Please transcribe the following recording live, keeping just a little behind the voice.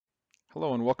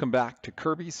Hello and welcome back to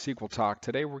Kirby SQL Talk.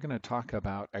 Today we're going to talk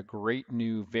about a great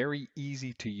new, very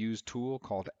easy to use tool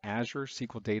called Azure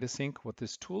SQL Data Sync. What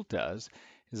this tool does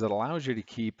is it allows you to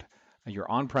keep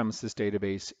your on-premises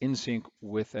database in sync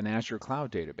with an Azure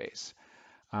cloud database.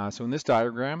 So in this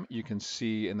diagram, you can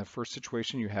see in the first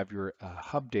situation you have your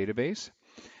hub database,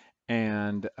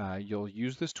 and you'll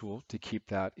use this tool to keep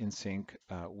that in sync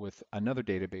with another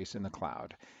database in the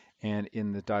cloud. And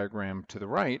in the diagram to the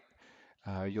right,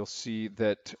 you'll see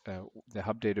that the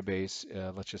hub database,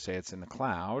 let's just say it's in the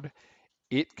cloud,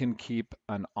 it can keep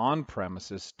an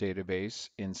on-premises database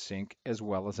in sync as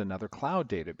well as another cloud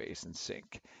database in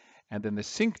sync. And then the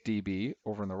sync DB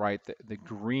over on the right, the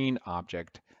green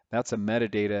object, that's a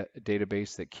metadata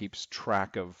database that keeps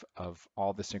track of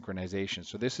all the synchronization.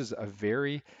 So this is a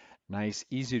very nice,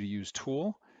 easy to use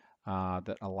tool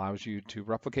that allows you to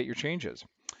replicate your changes.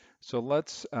 So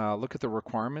let's look at the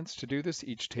requirements to do this.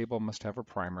 Each table must have a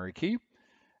primary key.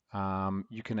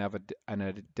 You can have an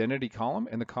identity column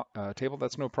in the table,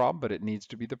 that's no problem, but it needs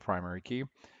to be the primary key.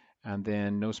 And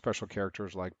then no special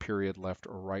characters like period, left,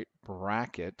 or right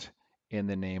bracket in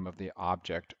the name of the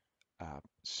object.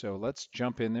 So let's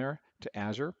jump in there to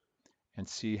Azure and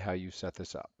see how you set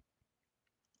this up.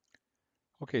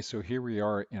 Okay, so here we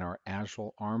are in our Azure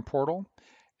ARM portal.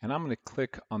 And I'm going to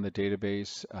click on the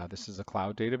database. This is a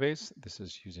cloud database. This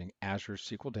is using Azure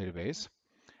SQL Database.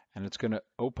 And it's going to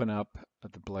open up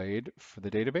the blade for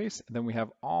the database. And then we have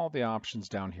all the options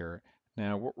down here.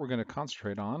 Now, what we're going to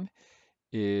concentrate on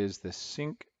is the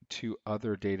sync to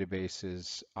other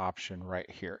databases option right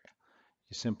here.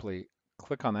 You simply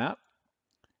click on that.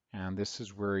 And this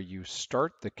is where you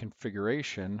start the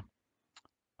configuration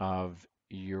of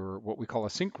your what we call a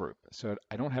sync group. So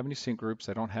I don't have any sync groups.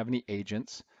 I don't have any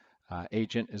agents.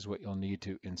 Agent is what you'll need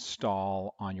to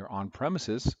install on your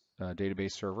on-premises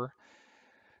database server.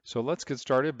 So let's get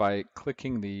started by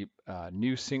clicking the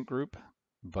new sync group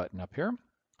button up here,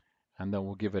 and then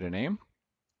we'll give it a name.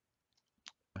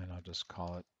 And I'll just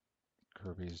call it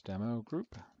Kirby's demo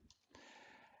group.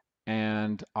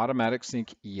 And automatic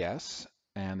sync, yes.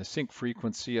 And the sync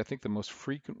frequency, I think the most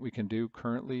frequent we can do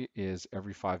currently is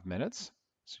every 5 minutes.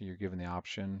 So you're given the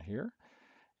option here,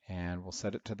 and we'll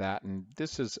set it to that. And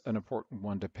this is an important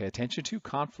one to pay attention to: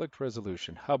 conflict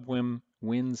resolution. Hub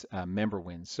wins, member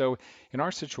wins. So in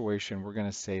our situation, we're going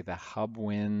to say the hub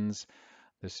wins.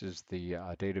 This is the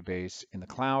database in the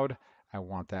cloud. I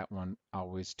want that one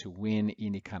always to win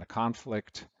any kind of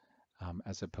conflict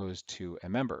as opposed to a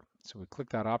member. So we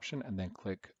click that option and then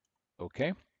click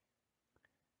OK.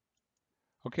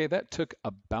 Okay, that took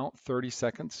about 30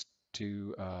 seconds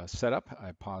to set up.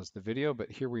 I paused the video,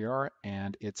 but here we are,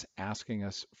 and it's asking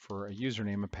us for a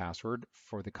username and password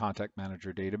for the Contact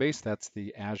Manager database. That's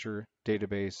the Azure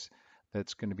database.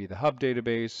 That's going to be the hub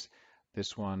database.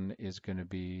 This one is going to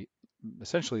be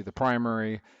essentially the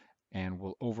primary, and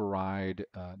will override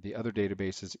the other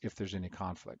databases if there's any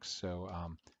conflicts. So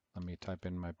let me type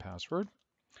in my password.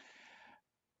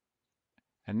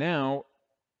 And now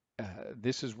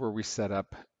this is where we set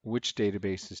up which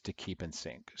databases to keep in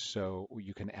sync. So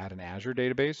you can add an Azure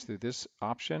database through this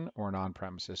option or an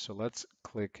on-premises. So let's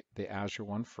click the Azure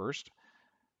one first.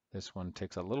 This one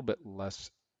takes a little bit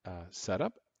less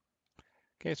setup.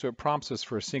 Okay, so it prompts us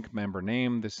for a sync member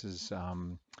name. This is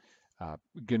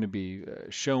going to be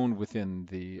shown within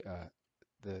the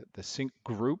sync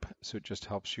group. So it just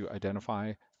helps you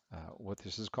identify what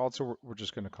this is called. So we're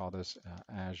just going to call this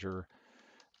Azure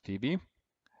DB.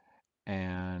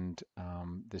 And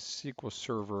the SQL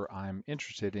Server I'm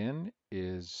interested in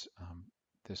is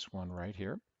this one right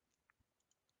here.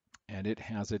 And it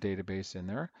has a database in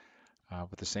there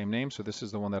with the same name. So this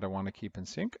is the one that I want to keep in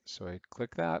sync. So I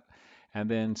click that. And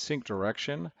then sync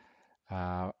direction.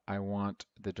 I want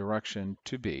the direction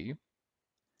to be.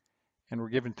 And we're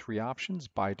given 3 options: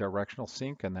 bi-directional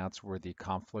sync, and that's where the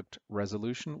conflict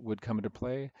resolution would come into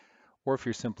play. Or if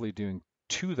you're simply doing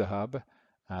to the hub,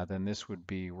 then this would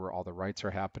be where all the writes are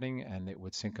happening, and it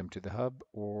would sync them to the hub,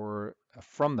 or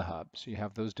from the hub. So you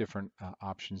have those different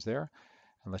options there.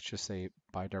 And let's just say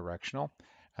bidirectional.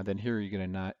 And then here you're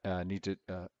going to need to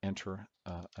enter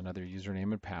another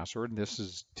username and password. And this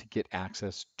is to get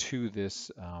access to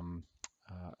this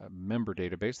member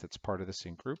database that's part of the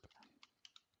sync group.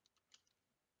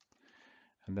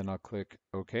 And then I'll click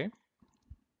OK.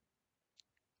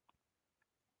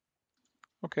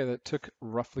 Okay, that took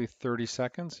roughly 30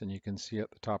 seconds, and you can see at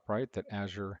the top right that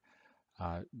Azure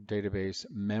Database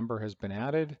member has been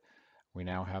added. We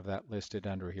now have that listed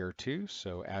under here too.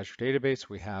 So Azure Database,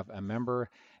 we have a member.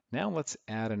 Now let's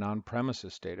add an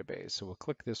on-premises database. So we'll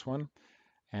click this one,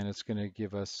 and it's going to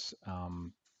give us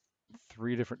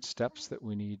three different steps that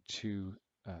we need to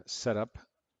set up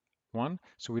one.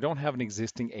 So we don't have an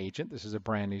existing agent. This is a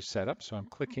brand new setup. So I'm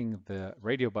clicking the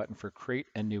radio button for create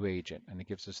a new agent, and it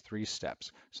gives us three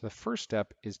steps. So the first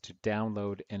step is to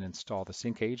download and install the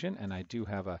sync agent. And I do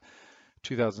have a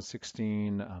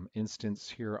 2016 instance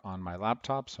here on my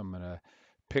laptop. So I'm going to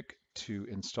pick to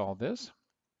install this.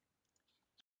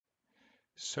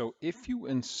 So if you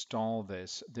install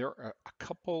this, there are a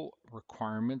couple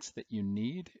requirements that you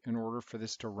need in order for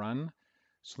this to run.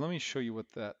 So let me show you what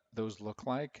those look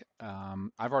like.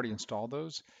 I've already installed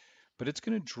those, but it's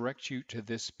going to direct you to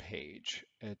this page.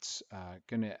 It's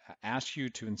going to ask you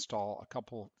to install a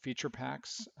couple feature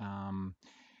packs.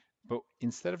 But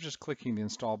instead of just clicking the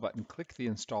install button, click the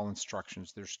install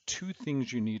instructions. There's two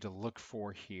things you need to look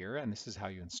for here, and this is how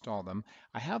you install them.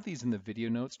 I have these in the video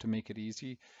notes to make it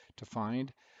easy to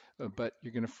find, but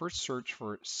you're going to first search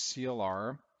for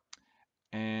CLR,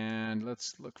 and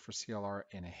let's look for CLR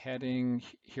in a heading.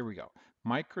 Here we go.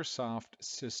 Microsoft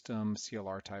System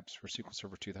CLR Types for SQL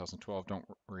Server 2012. Don't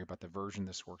worry about the version.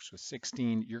 This works with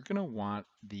 16. You're going to want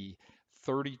the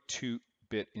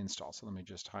 32-bit install. So let me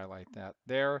just highlight that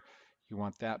there. You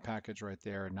want that package right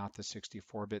there, not the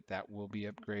 64-bit. That will be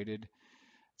upgraded at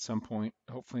some point,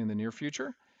 hopefully in the near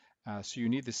future. So you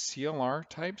need the CLR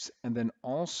types, and then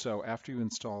also after you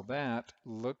install that,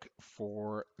 look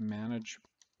for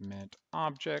management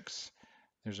objects.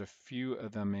 There's a few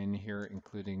of them in here,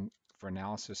 including for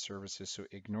analysis services, so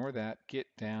ignore that. Get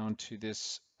down to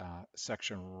this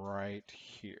section right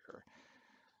here.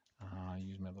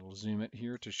 Use my little zoom it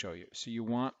here to show you. So you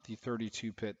want the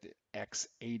 32-bit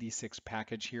x86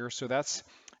 package here. So that's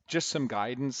just some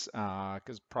guidance,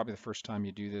 because probably the first time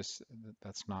you do this,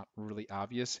 that's not really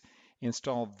obvious.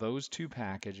 Install those two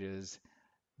packages,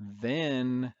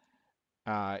 then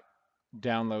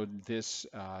download this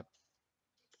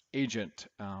agent,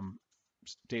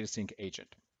 Data Sync agent.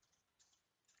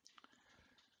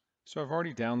 So I've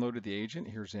already downloaded the agent.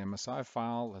 Here's the MSI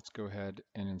file. Let's go ahead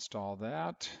and install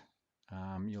that.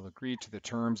 You'll agree to the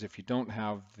terms. If you don't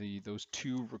have those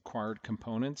two required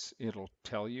components, it'll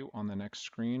tell you on the next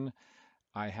screen.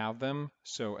 I have them.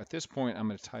 So at this point, I'm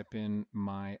going to type in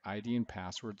my ID and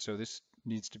password. So this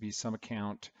needs to be some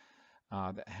account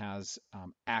that has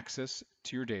access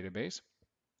to your database.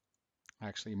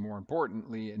 Actually, more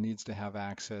importantly, it needs to have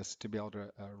access to be able to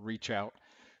reach out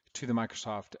to the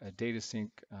Microsoft Data Sync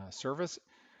service.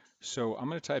 So I'm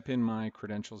going to type in my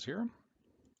credentials here.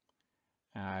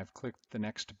 I've clicked the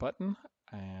next button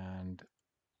and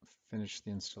finish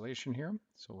the installation here.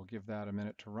 So we'll give that a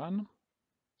minute to run.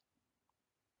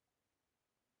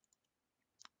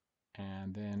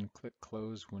 And then click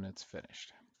close when it's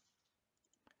finished.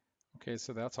 Okay,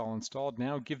 so that's all installed.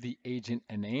 Now give the agent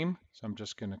a name. So I'm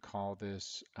just going to call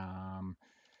this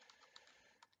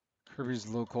Kirby's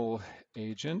local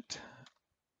agent,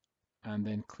 and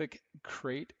then click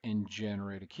create and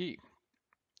generate a key.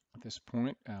 At this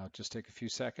point, just take a few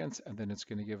seconds, and then it's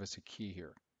going to give us a key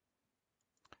here.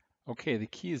 Okay, the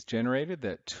key is generated.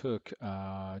 That took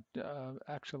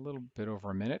actually a little bit over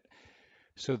a minute.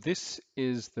 So this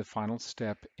is the final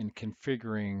step in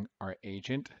configuring our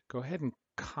agent. Go ahead and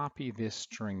copy this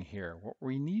string here. What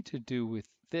we need to do with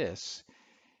this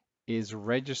is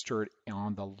register it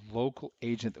on the local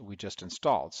agent that we just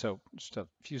installed. So just a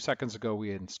few seconds ago,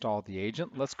 we installed the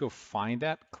agent. Let's go find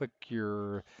that. Click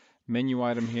your menu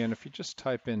item here, and if you just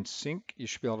type in sync, you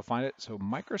should be able to find it. So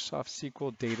Microsoft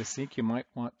SQL Data Sync, you might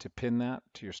want to pin that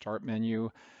to your start menu,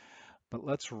 but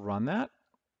let's run that.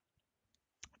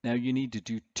 Now you need to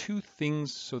do two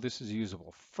things so this is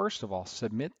usable. First of all,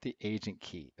 submit the agent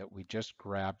key that we just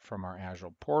grabbed from our Azure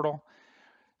portal.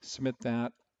 Submit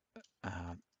that.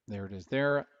 There it is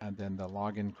there, and then the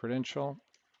login credential.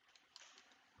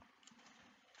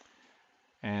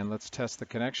 And let's test the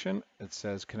connection. It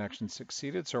says connection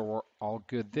succeeded, so we're all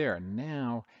good there.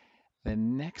 Now, the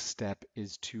next step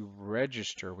is to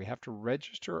register. We have to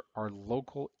register our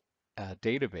local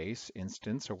database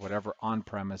instance or whatever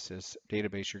on-premises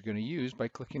database you're going to use by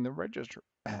clicking the register,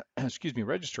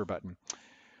 register button.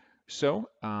 So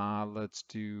let's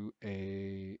do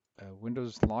a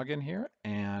Windows login here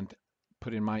and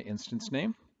put in my instance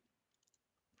name.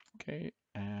 Okay,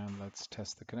 and let's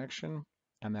test the connection,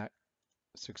 and that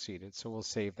succeeded. So we'll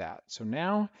save that. So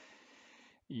now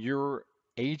your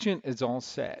agent is all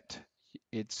set.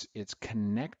 It's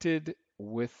connected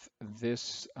with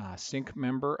this sync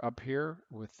member up here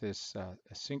with this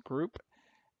sync group,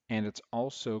 and it's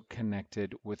also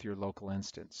connected with your local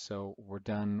instance. So we're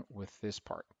done with this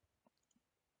part.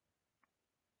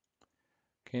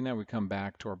 Okay, now we come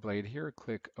back to our blade here,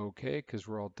 click OK, because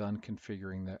we're all done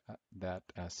configuring that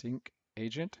sync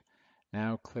agent.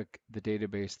 Now click the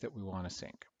database that we want to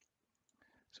sync.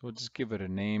 So we'll just give it a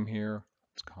name here.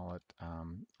 Let's call it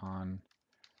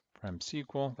on-prem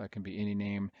SQL. That can be any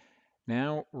name.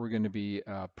 Now we're going to be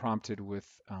prompted with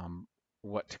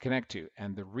what to connect to.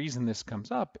 And the reason this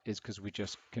comes up is because we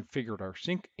just configured our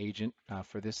sync agent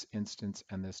for this instance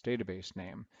and this database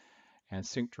name. And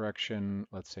sync direction,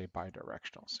 let's say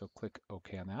bidirectional. So click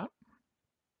OK on that.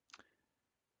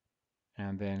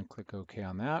 And then click OK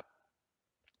on that.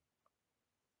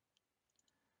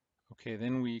 Okay,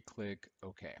 then we click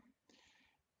OK.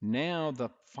 Now the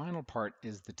final part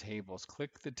is the tables.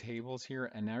 Click the tables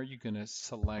here, and now you're going to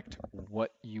select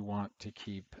what you want to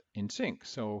keep in sync.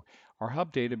 So our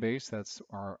hub database, that's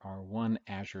our one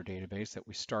Azure database that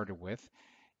we started with,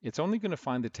 it's only going to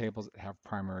find the tables that have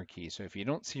primary key. So if you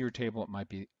don't see your table, it might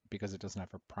be because it doesn't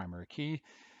have a primary key.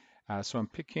 So I'm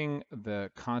picking the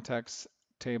context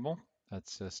table.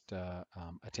 That's just a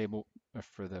table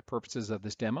for the purposes of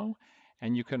this demo.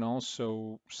 And you can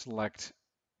also select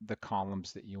the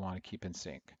columns that you want to keep in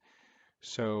sync.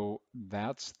 So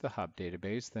that's the hub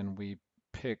database. Then we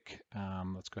pick,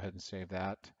 let's go ahead and save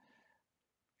that.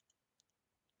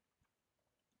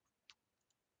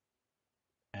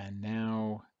 And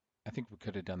now, I think we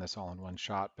could have done this all in one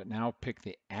shot, but now pick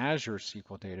the Azure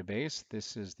SQL database.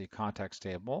 This is the context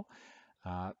table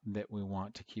that we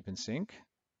want to keep in sync.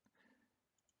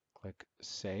 Click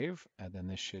save, and then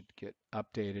this should get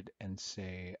updated and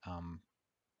say,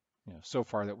 so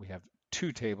far that we have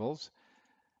 2 tables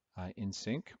in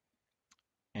sync.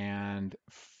 And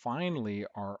finally,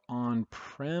 our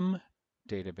on-prem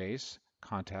database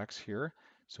contacts here.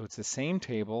 So it's the same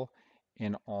table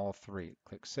in all 3.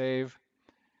 Click save.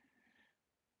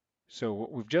 So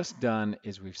what we've just done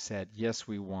is we've said, yes,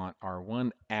 we want our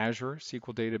one Azure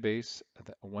SQL database,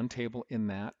 one table in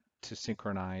that, to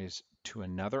synchronize to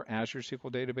another Azure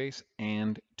SQL database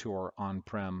and to our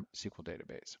on-prem SQL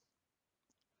database.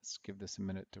 Let's give this a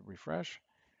minute to refresh.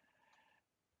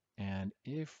 And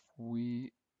if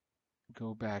we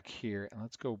go back here and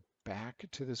let's go back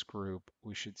to this group,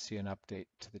 we should see an update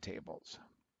to the tables.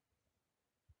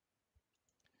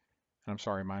 I'm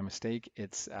sorry, my mistake.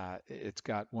 It's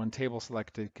got one table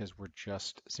selected because we're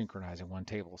just synchronizing one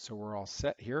table. So we're all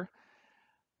set here.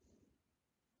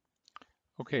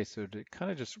 Okay, so to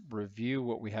kind of just review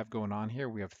what we have going on here,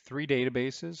 we have 3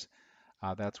 databases.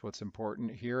 That's what's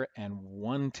important here. And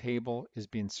one table is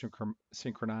being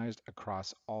synchronized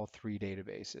across all 3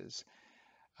 databases.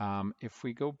 If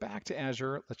we go back to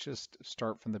Azure, let's just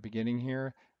start from the beginning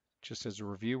here. Just as a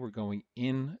review, we're going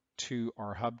into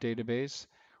our hub database.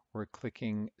 We're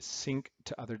clicking sync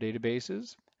to other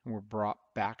databases, and we're brought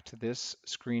back to this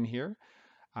screen here.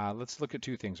 Let's look at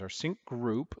 2 things. Our sync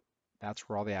group, that's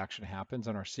where all the action happens,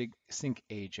 and our sync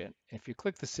agent. If you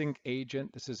click the sync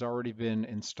agent, this has already been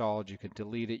installed. You can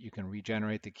delete it. You can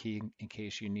regenerate the key in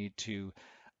case you need to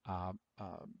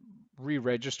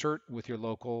re-register it with your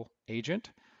local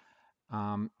agent.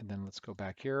 And then let's go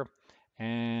back here.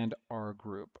 And our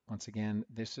group. Once again,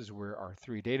 this is where our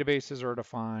 3 databases are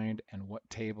defined and what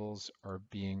tables are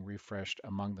being refreshed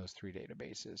among those 3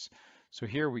 databases. So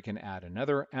here we can add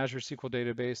another Azure SQL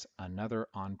database, another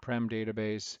on-prem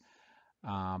database,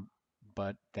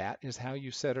 but that is how you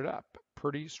set it up.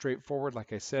 Pretty straightforward.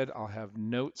 Like I said, I'll have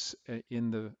notes in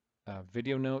the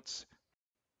video notes.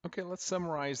 Okay, let's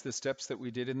summarize the steps that we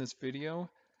did in this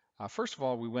video. First of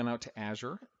all, we went out to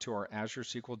Azure, to our Azure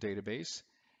SQL database.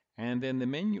 And then the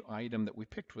menu item that we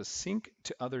picked was sync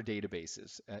to other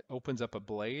databases. It opens up a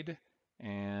blade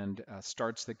and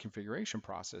starts the configuration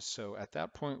process. So at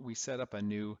that point, we set up a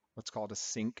new, what's called a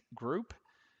sync group.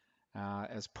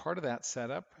 As part of that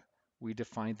setup, we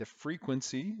defined the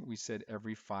frequency. We said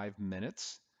every 5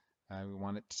 minutes. We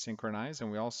want it to synchronize.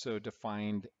 And we also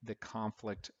defined the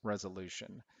conflict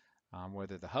resolution,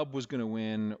 whether the hub was going to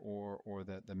win or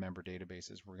the member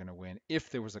databases were going to win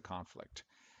if there was a conflict.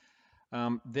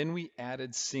 Then we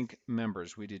added sync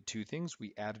members. We did 2 things.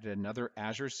 We added another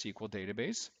Azure SQL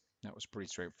database. That was pretty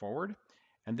straightforward.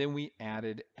 And then we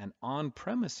added an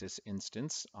on-premises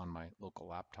instance on my local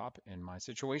laptop in my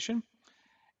situation.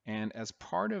 And as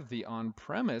part of the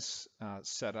on-premise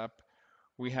setup,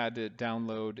 we had to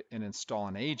download and install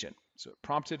an agent. So it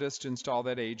prompted us to install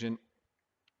that agent.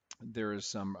 There is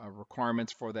some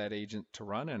requirements for that agent to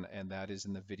run, and that is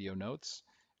in the video notes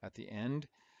at the end.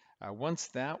 Once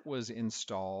that was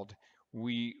installed,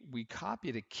 we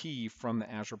copied a key from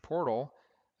the Azure portal,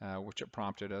 which it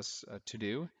prompted us to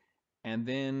do, and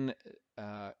then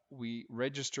we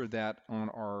registered that on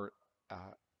our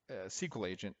SQL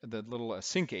agent, the little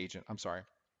sync agent, I'm sorry.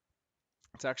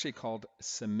 It's actually called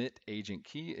submit agent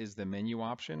key is the menu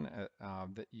option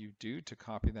that you do to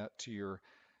copy that to your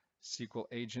SQL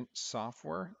agent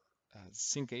software,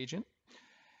 sync agent.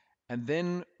 And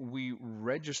then we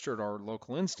registered our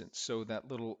local instance. So that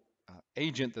little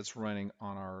agent that's running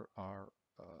on our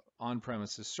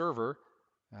on-premises server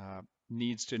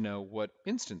needs to know what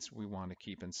instance we want to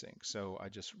keep in sync. So I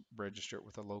just register it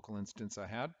with a local instance I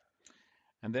had.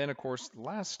 And then, of course, the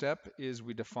last step is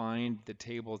we defined the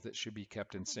tables that should be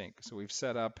kept in sync. So we've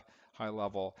set up high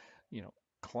level,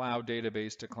 cloud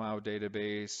database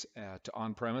to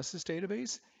on-premises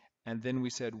database. And then we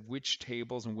said which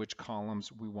tables and which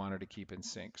columns we wanted to keep in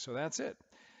sync. So that's it.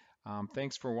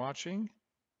 Thanks for watching,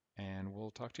 and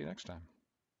we'll talk to you next time.